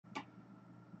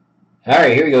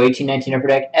Alright, here we go. 1819 Upper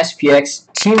Deck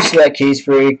SPX Team Select Case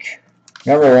Break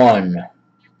number 1.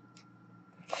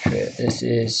 Okay, this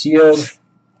is sealed.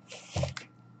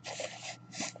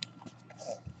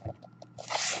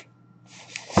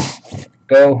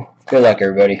 Go. Good luck,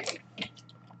 everybody.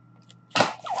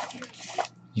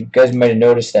 You guys might have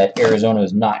noticed that Arizona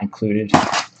is not included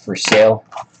for sale.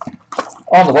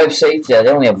 On the website, they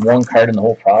only have one card in the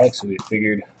whole product, so we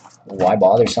figured, why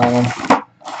bother selling them?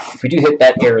 If we do hit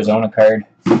that Arizona card,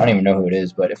 I don't even know who it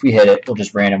is, but if we hit it, we'll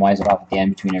just randomize it off at the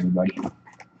end between everybody.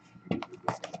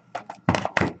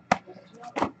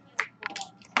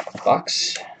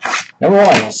 Box number 1.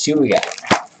 Let's see what we got.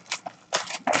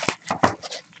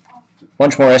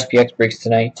 Bunch more SPX breaks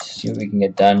tonight. See what we can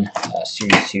get done.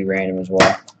 Series 2 random as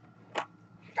well.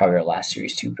 Probably our last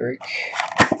Series 2 break.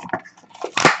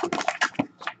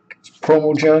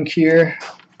 Promo junk here.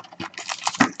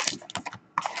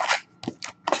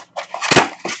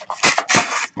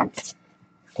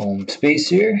 Home space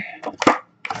here.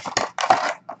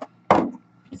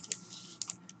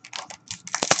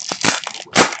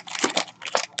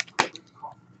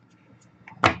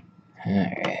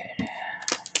 Alright.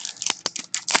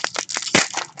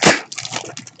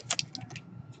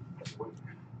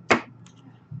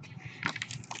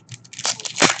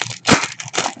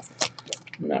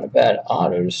 Not a bad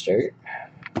auto to start.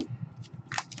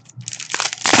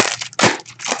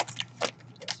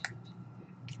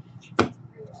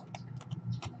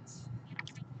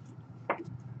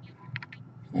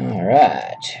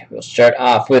 Alright, we'll start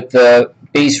off with the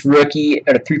base rookie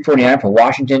at a 349 for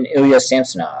Washington, Ilya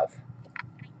Samsonov.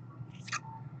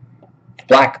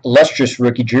 Black lustrous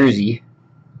rookie jersey.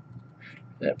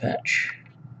 Is that a patch?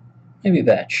 Maybe a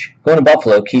patch. Going to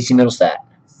Buffalo, Casey Middlestat.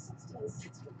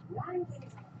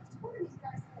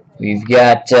 We've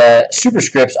got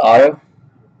Superscripts auto,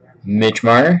 Mitch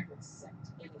Marner.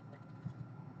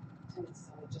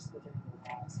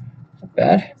 Not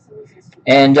bad.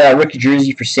 And rookie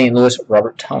jersey for St. Louis,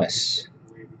 Robert Thomas.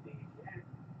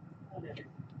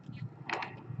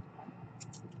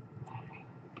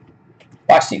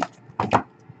 Box team.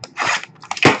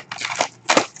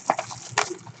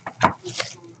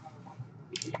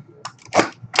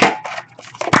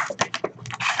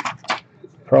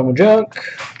 Promo junk.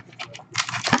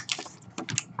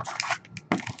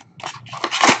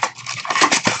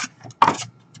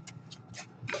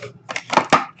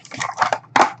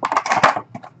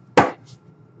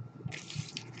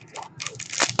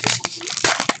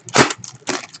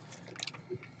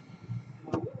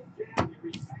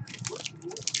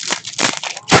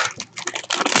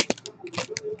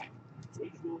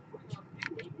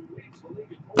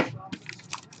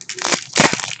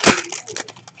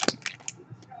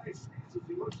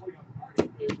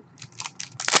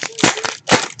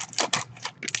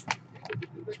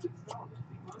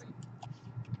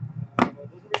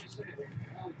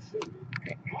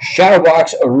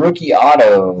 Shadowbox, a rookie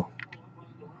auto.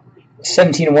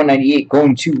 17/198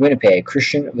 going to Winnipeg,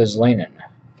 Christian Vesalainen.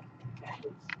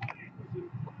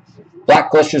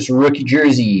 Black lustrous rookie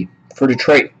jersey for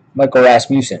Detroit, Michael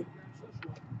Rasmussen.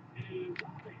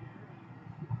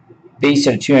 Base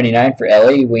at a 299 for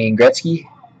LA, Wayne Gretzky.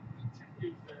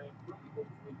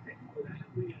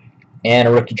 And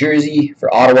a rookie jersey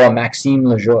for Ottawa, Maxime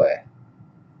Lajoie.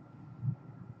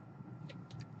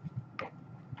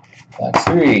 Box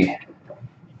 3.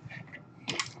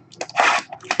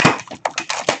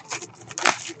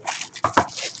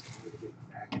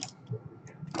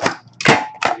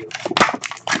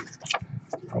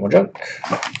 Promo junk.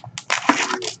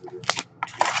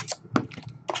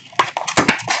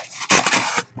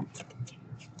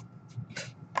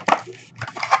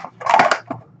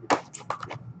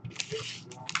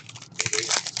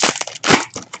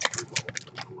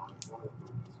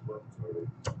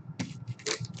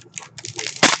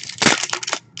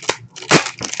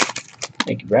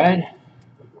 Thank you, Brad.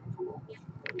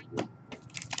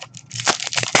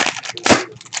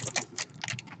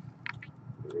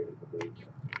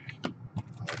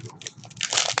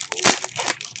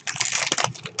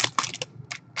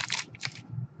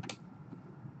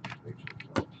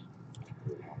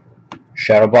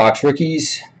 Shadowbox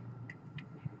rookies.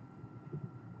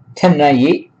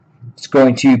 10/98. It's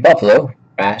going to Buffalo,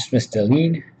 Rasmus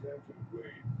Dahlin.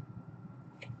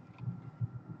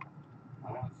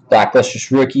 Black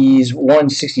lustrous rookies,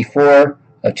 164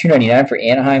 of 299 for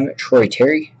Anaheim, Troy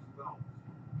Terry.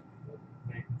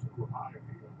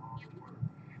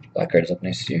 Black card is up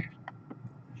next here.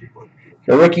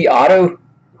 The rookie auto,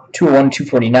 201,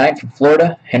 249 from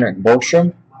Florida, Henrik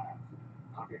Borgstrom.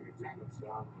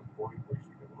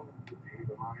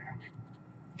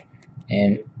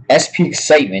 And SP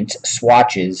Excitement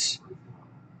swatches.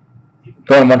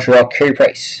 Going to Montreal, Carey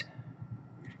Price.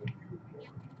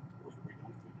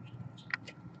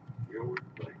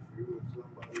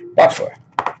 Box score.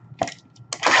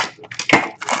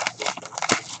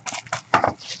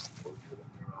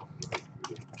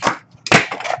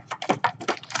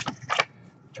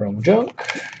 Promo junk.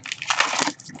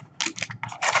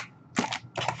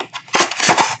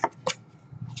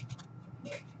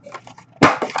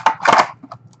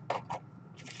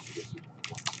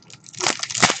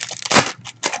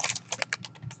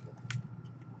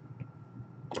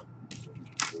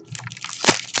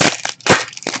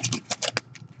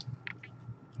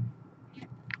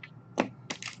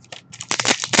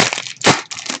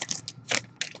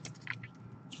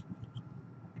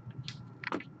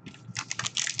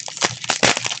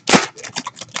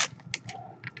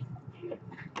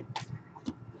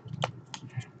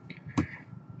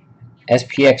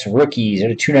 SPX rookies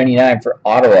at a $2.99 for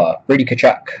Ottawa. Brady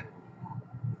Tkachuk.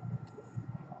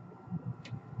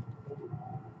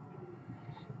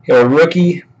 Here a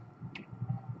rookie.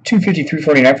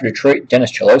 $253.49 for Detroit.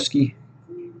 Dennis Cholowski.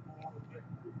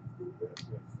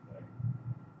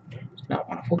 Not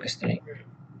want to focus tonight.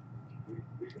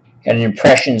 Got an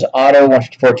impressions auto.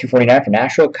 $154.249 for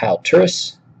Nashville. Kyle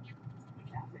Turris.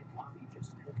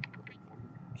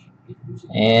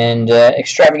 And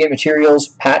extravagant materials.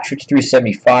 Patch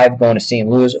 $53.75 going to St.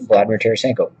 Louis. Vladimir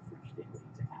Tarasenko.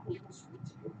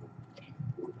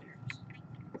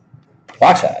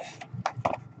 Box 5.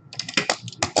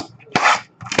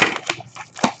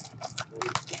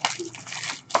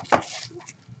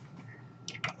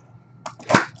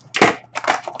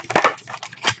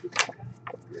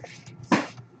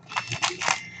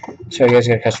 So you guys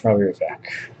got a customer over your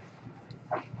back.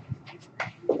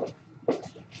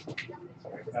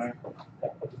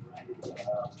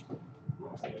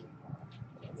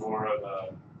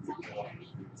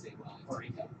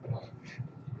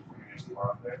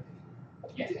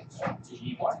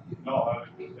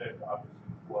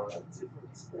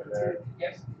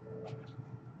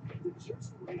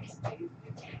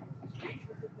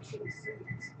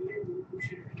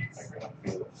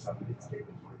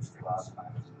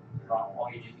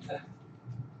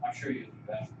 I'm sure you do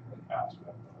that.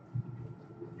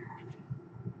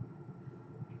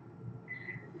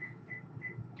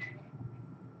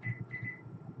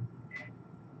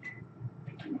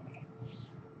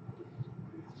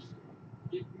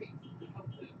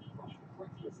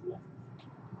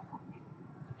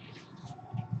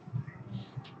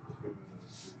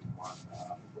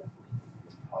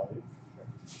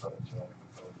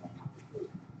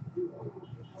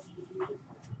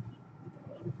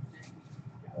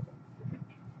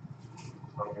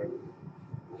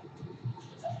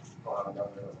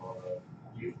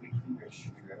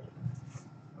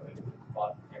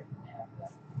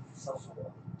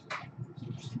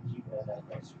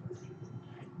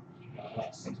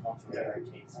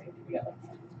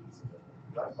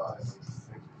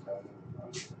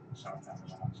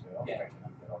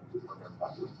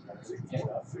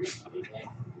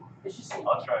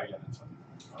 I'll try again.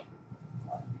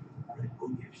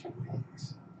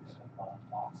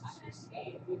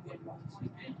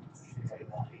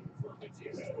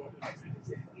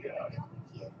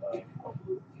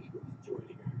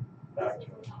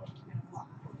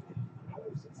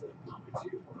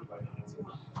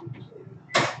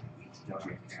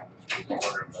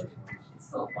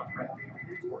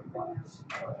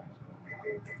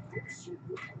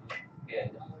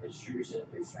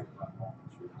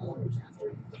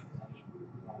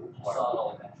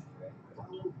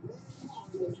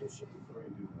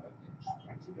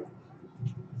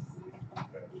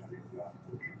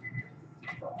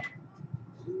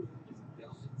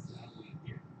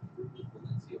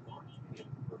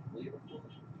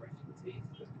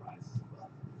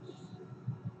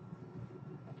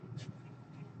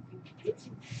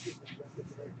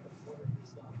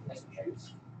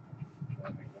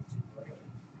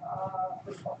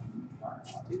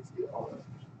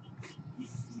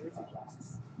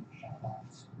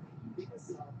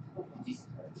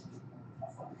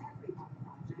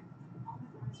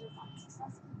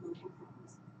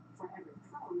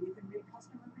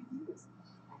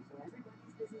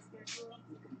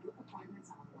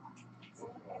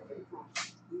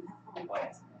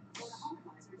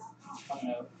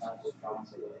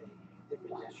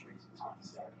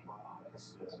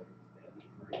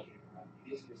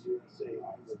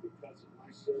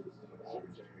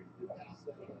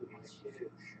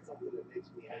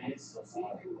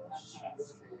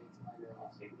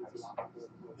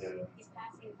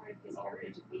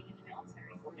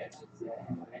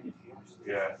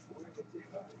 Yeah.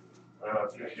 Well, I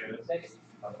appreciate it.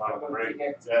 I'm on the break.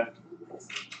 Yeah.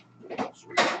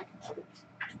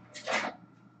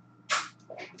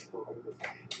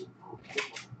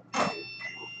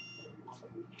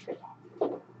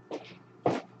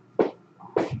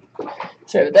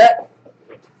 So with that,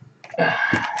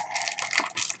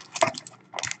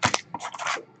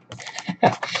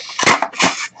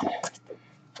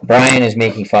 Brian is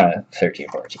making fun of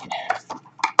 13-14.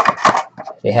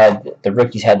 The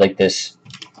rookies had like this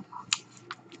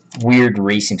weird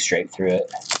racing stripe through it.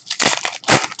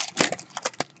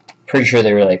 Pretty sure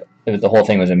they were like the whole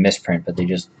thing was a misprint, but they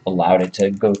just allowed it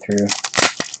to go through.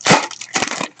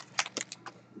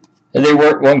 And they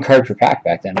weren't one card per pack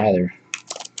back then either.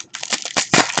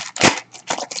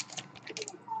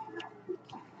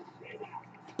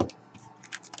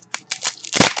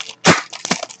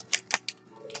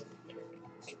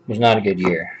 It was not a good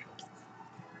year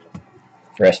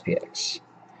for SPX.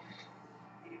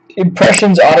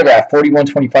 Impressions autograph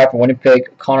 41.25 for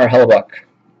Winnipeg, Connor Hellebuck.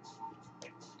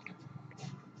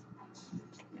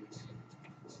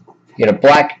 You get a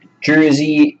black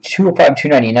jersey,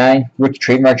 205/299, rookie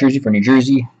trademark jersey for New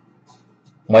Jersey,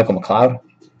 Michael McLeod.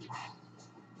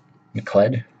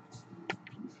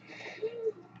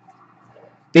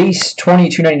 Base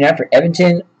 22.99 for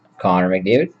Edmonton, Connor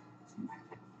McDavid.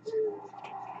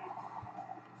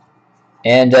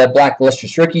 And black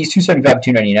lustrous rookies,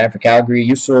 275/299 for Calgary,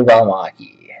 Yusuf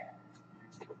Valimaki.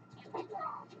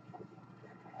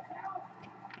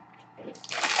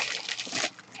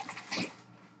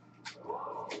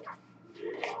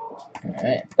 All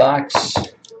right, box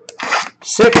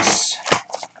 6.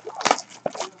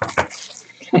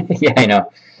 Yeah, I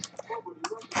know.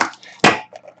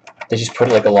 They just put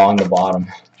it like along the bottom.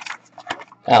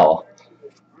 Oh well.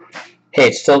 Hey,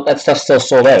 it's still that stuff's still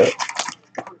sold out.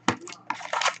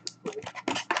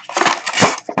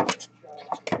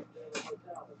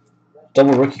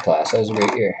 Double rookie class. That was a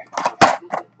great year.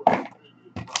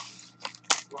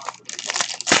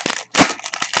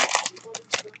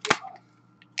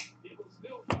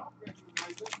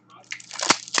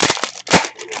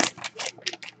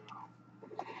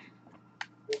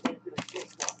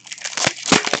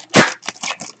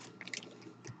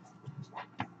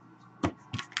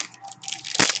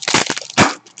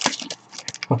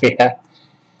 Oh yeah,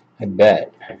 I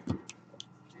bet.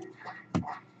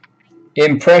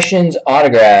 Impressions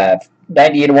autograph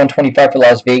 98/125 for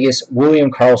Las Vegas,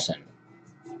 William Karlsson.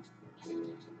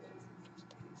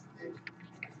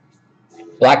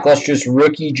 Black lustrous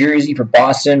rookie jersey for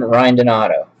Boston, Ryan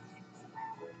Donato.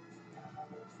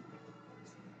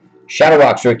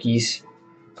 Shadowbox rookies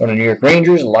going to New York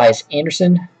Rangers, Elias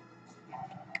Anderson.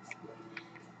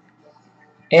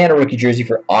 And a rookie jersey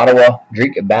for Ottawa,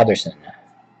 Drake Batherson.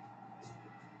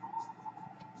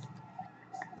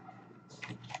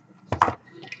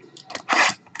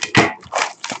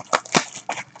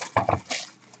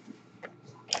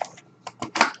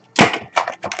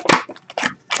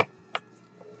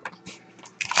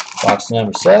 Box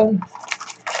number 7.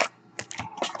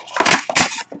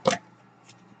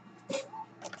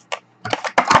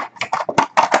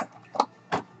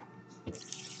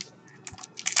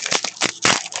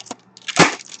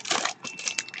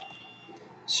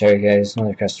 Sorry guys,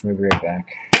 another customer. Be right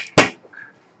back.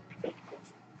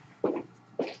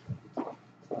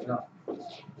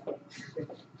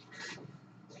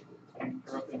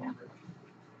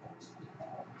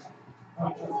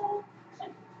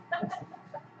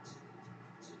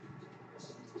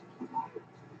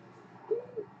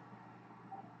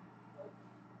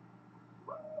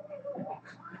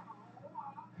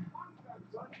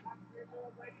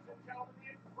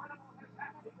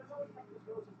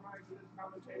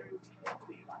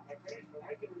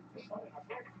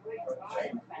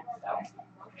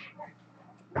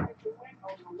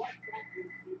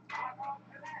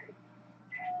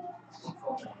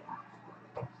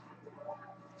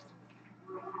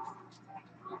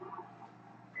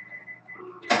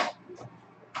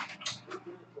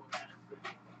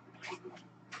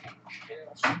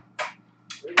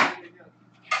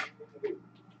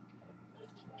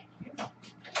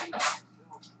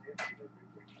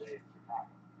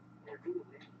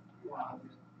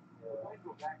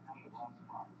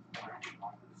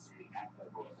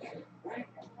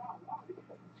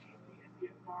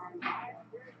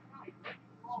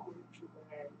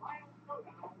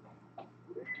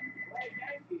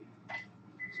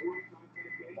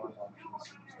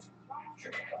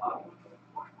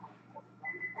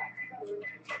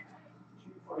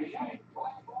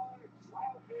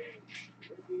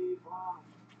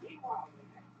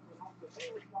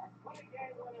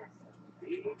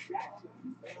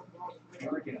 We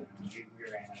were doing, we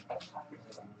ran out of product.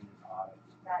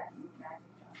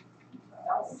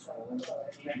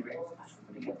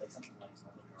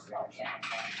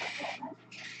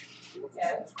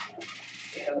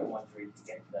 The other ones where you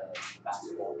get the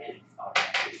basketball and box.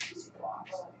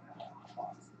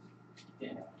 Yeah.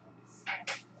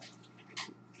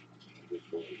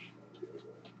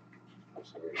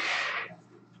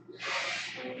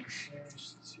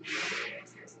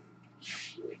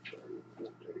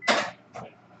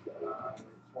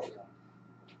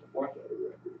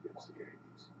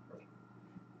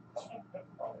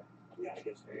 Yeah, I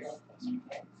guess there you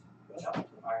go.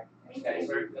 Alright, okay,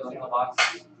 we're filling the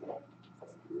boxes.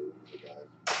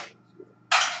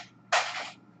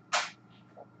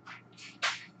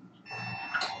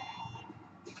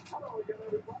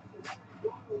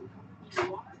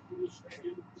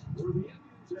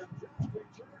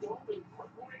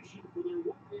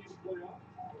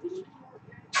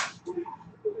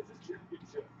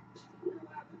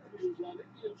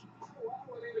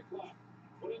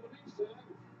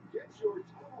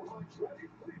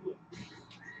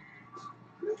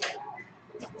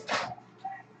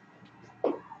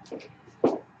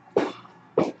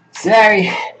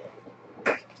 Sorry.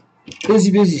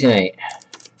 Busy tonight.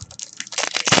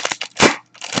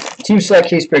 Team select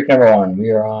case break number 1.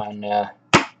 We are on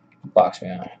box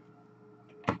man.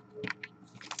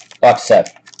 Box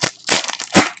 7.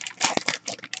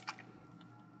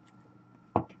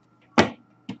 I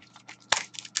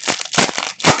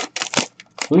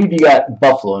believe you got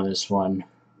Buffalo in this one,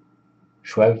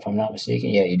 Schweb, if I'm not mistaken.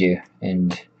 Yeah, you do.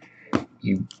 And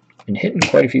you've been hitting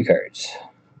quite a few cards.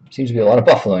 Seems to be a lot of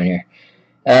Buffalo in here.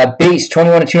 Base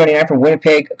 21/299 from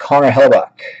Winnipeg, Connor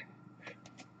Hellebuck.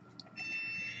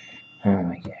 Oh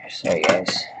my gosh, sorry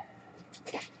guys.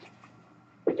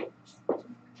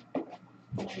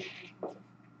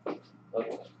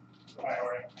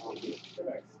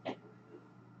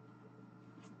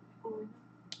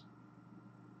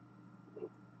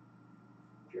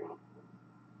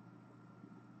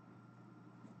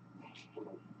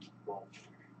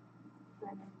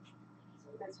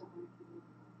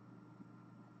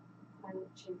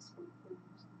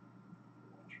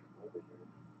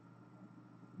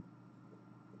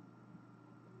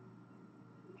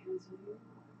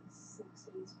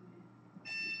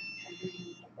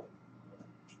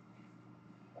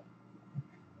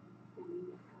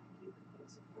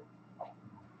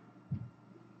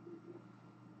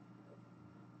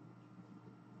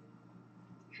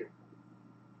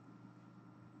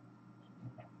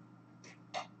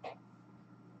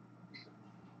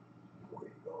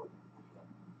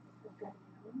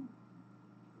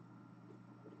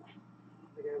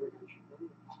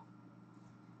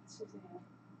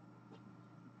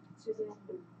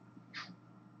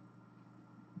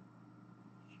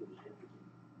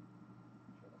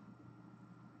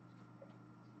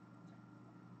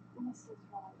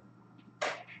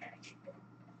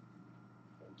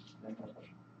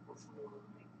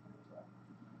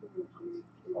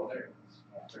 Oh, there it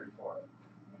is. 34.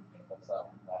 What's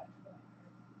up?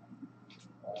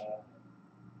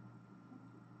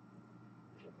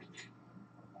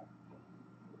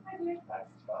 That's 5.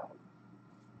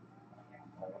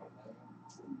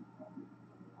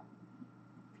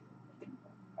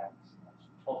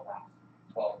 12.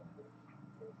 12.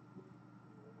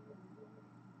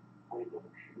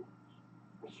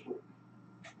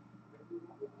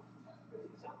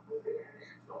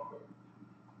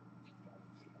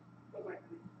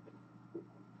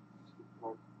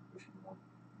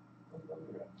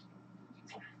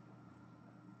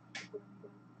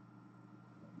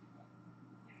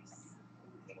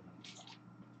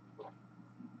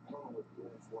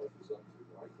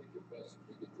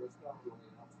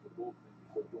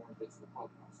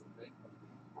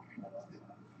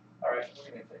 All right, we're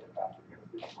going to take it back.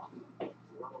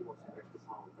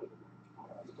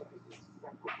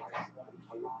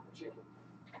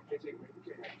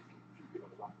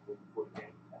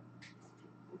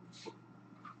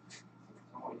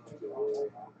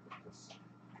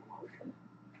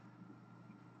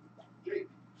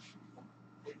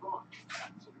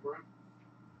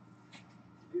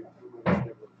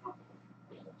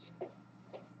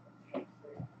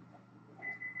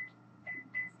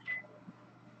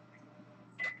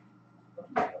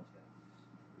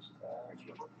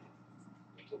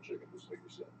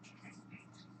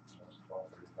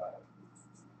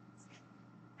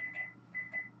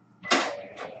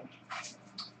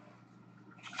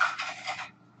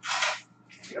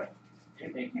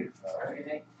 Thank you.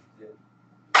 Everything.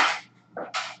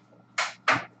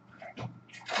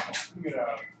 You get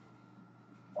a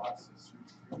box of sweet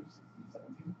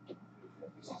 17.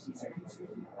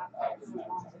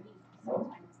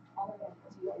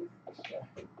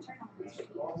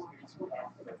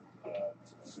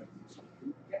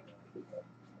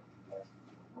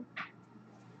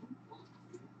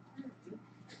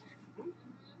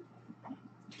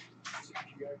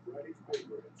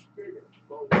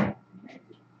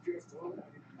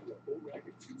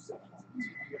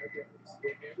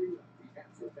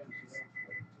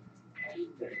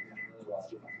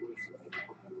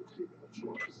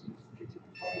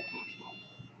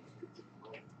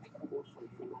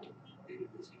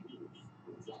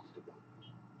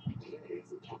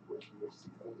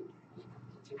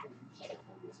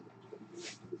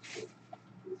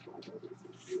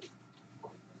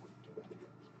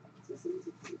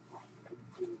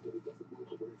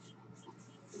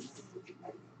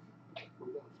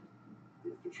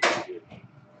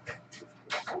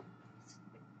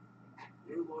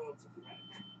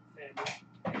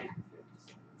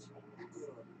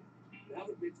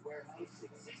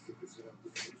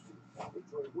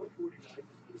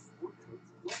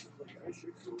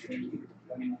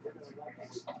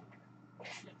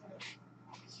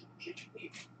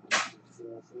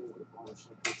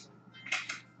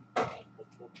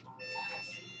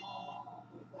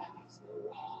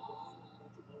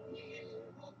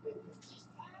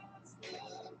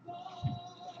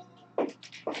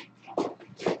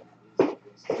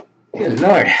 Good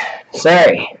Lord.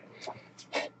 Sorry.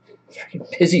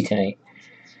 Freaking busy tonight.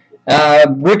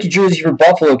 Rookie jersey for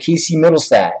Buffalo, Casey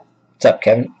Middlestat. What's up,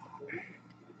 Kevin?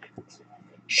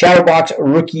 Shadowbox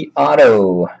rookie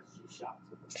auto.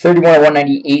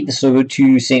 31/198. This will go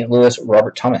to St. Louis,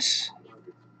 Robert Thomas.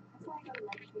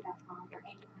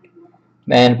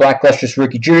 And black lustrous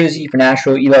rookie jersey for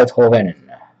Nashville, Eli Tolvanen.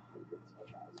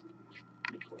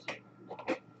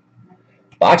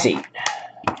 Box 8.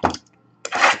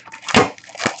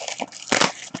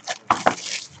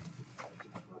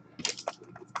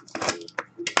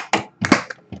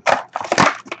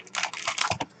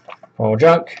 Promo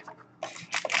junk.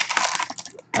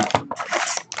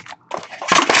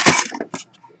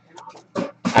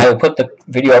 I will put the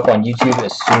video up on YouTube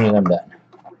as soon as I'm done.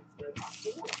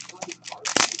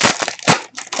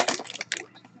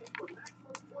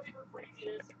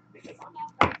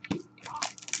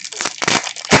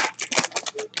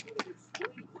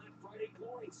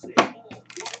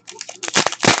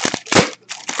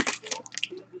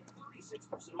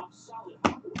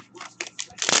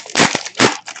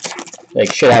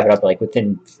 Like, should have it up like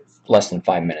within less than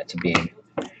 5 minutes of being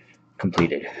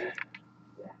completed.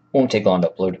 Won't take long to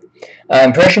upload.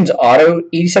 Impressions auto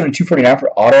 87/249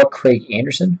 for Ottawa, Craig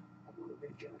Anderson.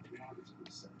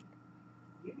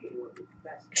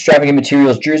 Extravagant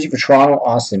materials jersey for Toronto,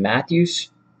 Austin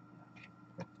Matthews.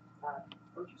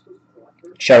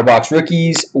 Shadowbox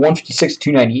rookies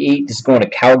 156/298. This is going to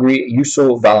Calgary,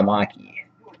 Juuso Valimaki.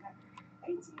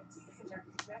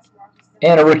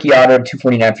 And a rookie auto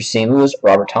 249 for St. Louis,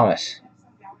 Robert Thomas.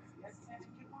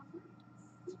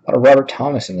 A lot of Robert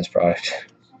Thomas in this product.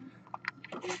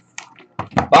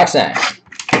 Box 9.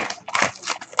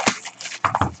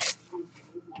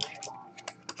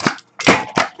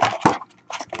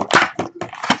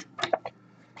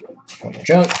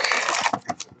 Junk.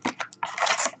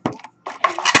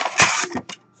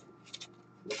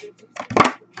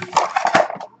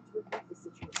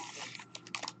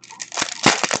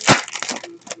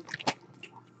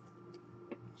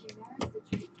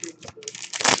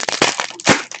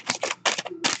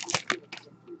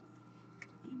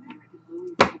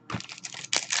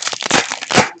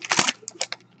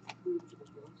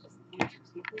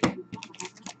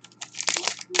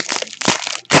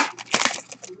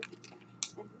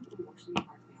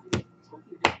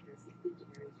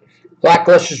 Black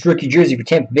lustrous rookie jersey for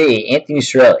Tampa Bay, Anthony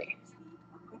Cirelli.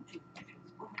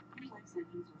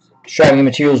 Extravagant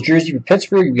materials jersey for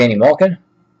Pittsburgh, Evgeny Malkin.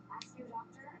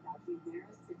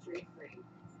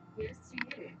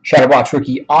 Shadowbox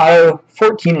rookie auto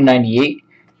 14/98.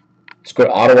 Let's go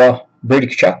to Ottawa, Brady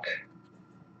Tkachuk.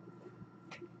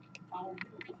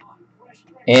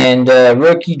 And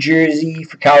rookie jersey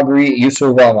for Calgary,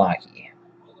 Juuso Valimaki.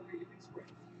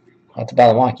 Lots of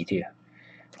Valimaki too.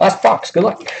 Last box, good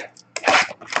luck.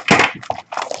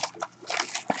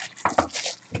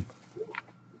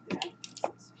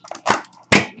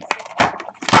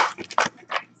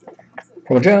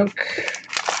 Promo junk.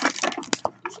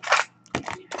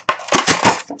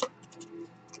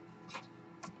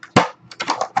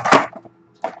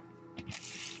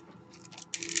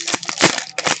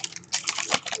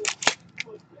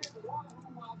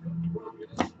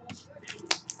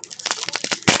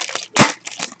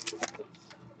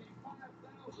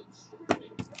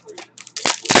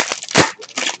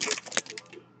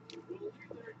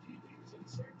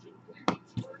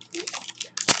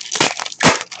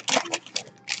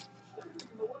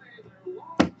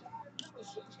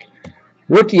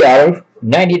 Rookie auto,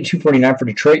 90/249 for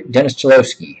Detroit, Dennis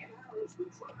Cholowski.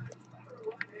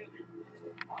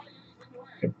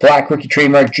 Black rookie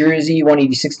trademark jersey,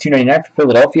 186/299 for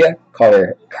Philadelphia,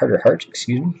 Carter Hart,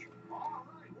 excuse me.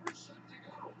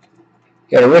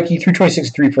 Got a rookie,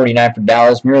 326/349 for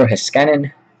Dallas, Miro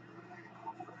Heiskanen.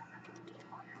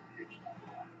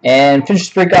 And finishes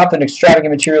break off an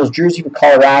extravagant materials jersey for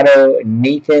Colorado,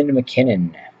 Nathan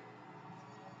McKinnon.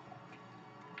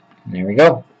 And there we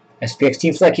go. SPX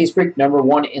Team Select Case Break number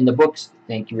 1 in the books.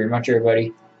 Thank you very much,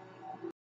 everybody.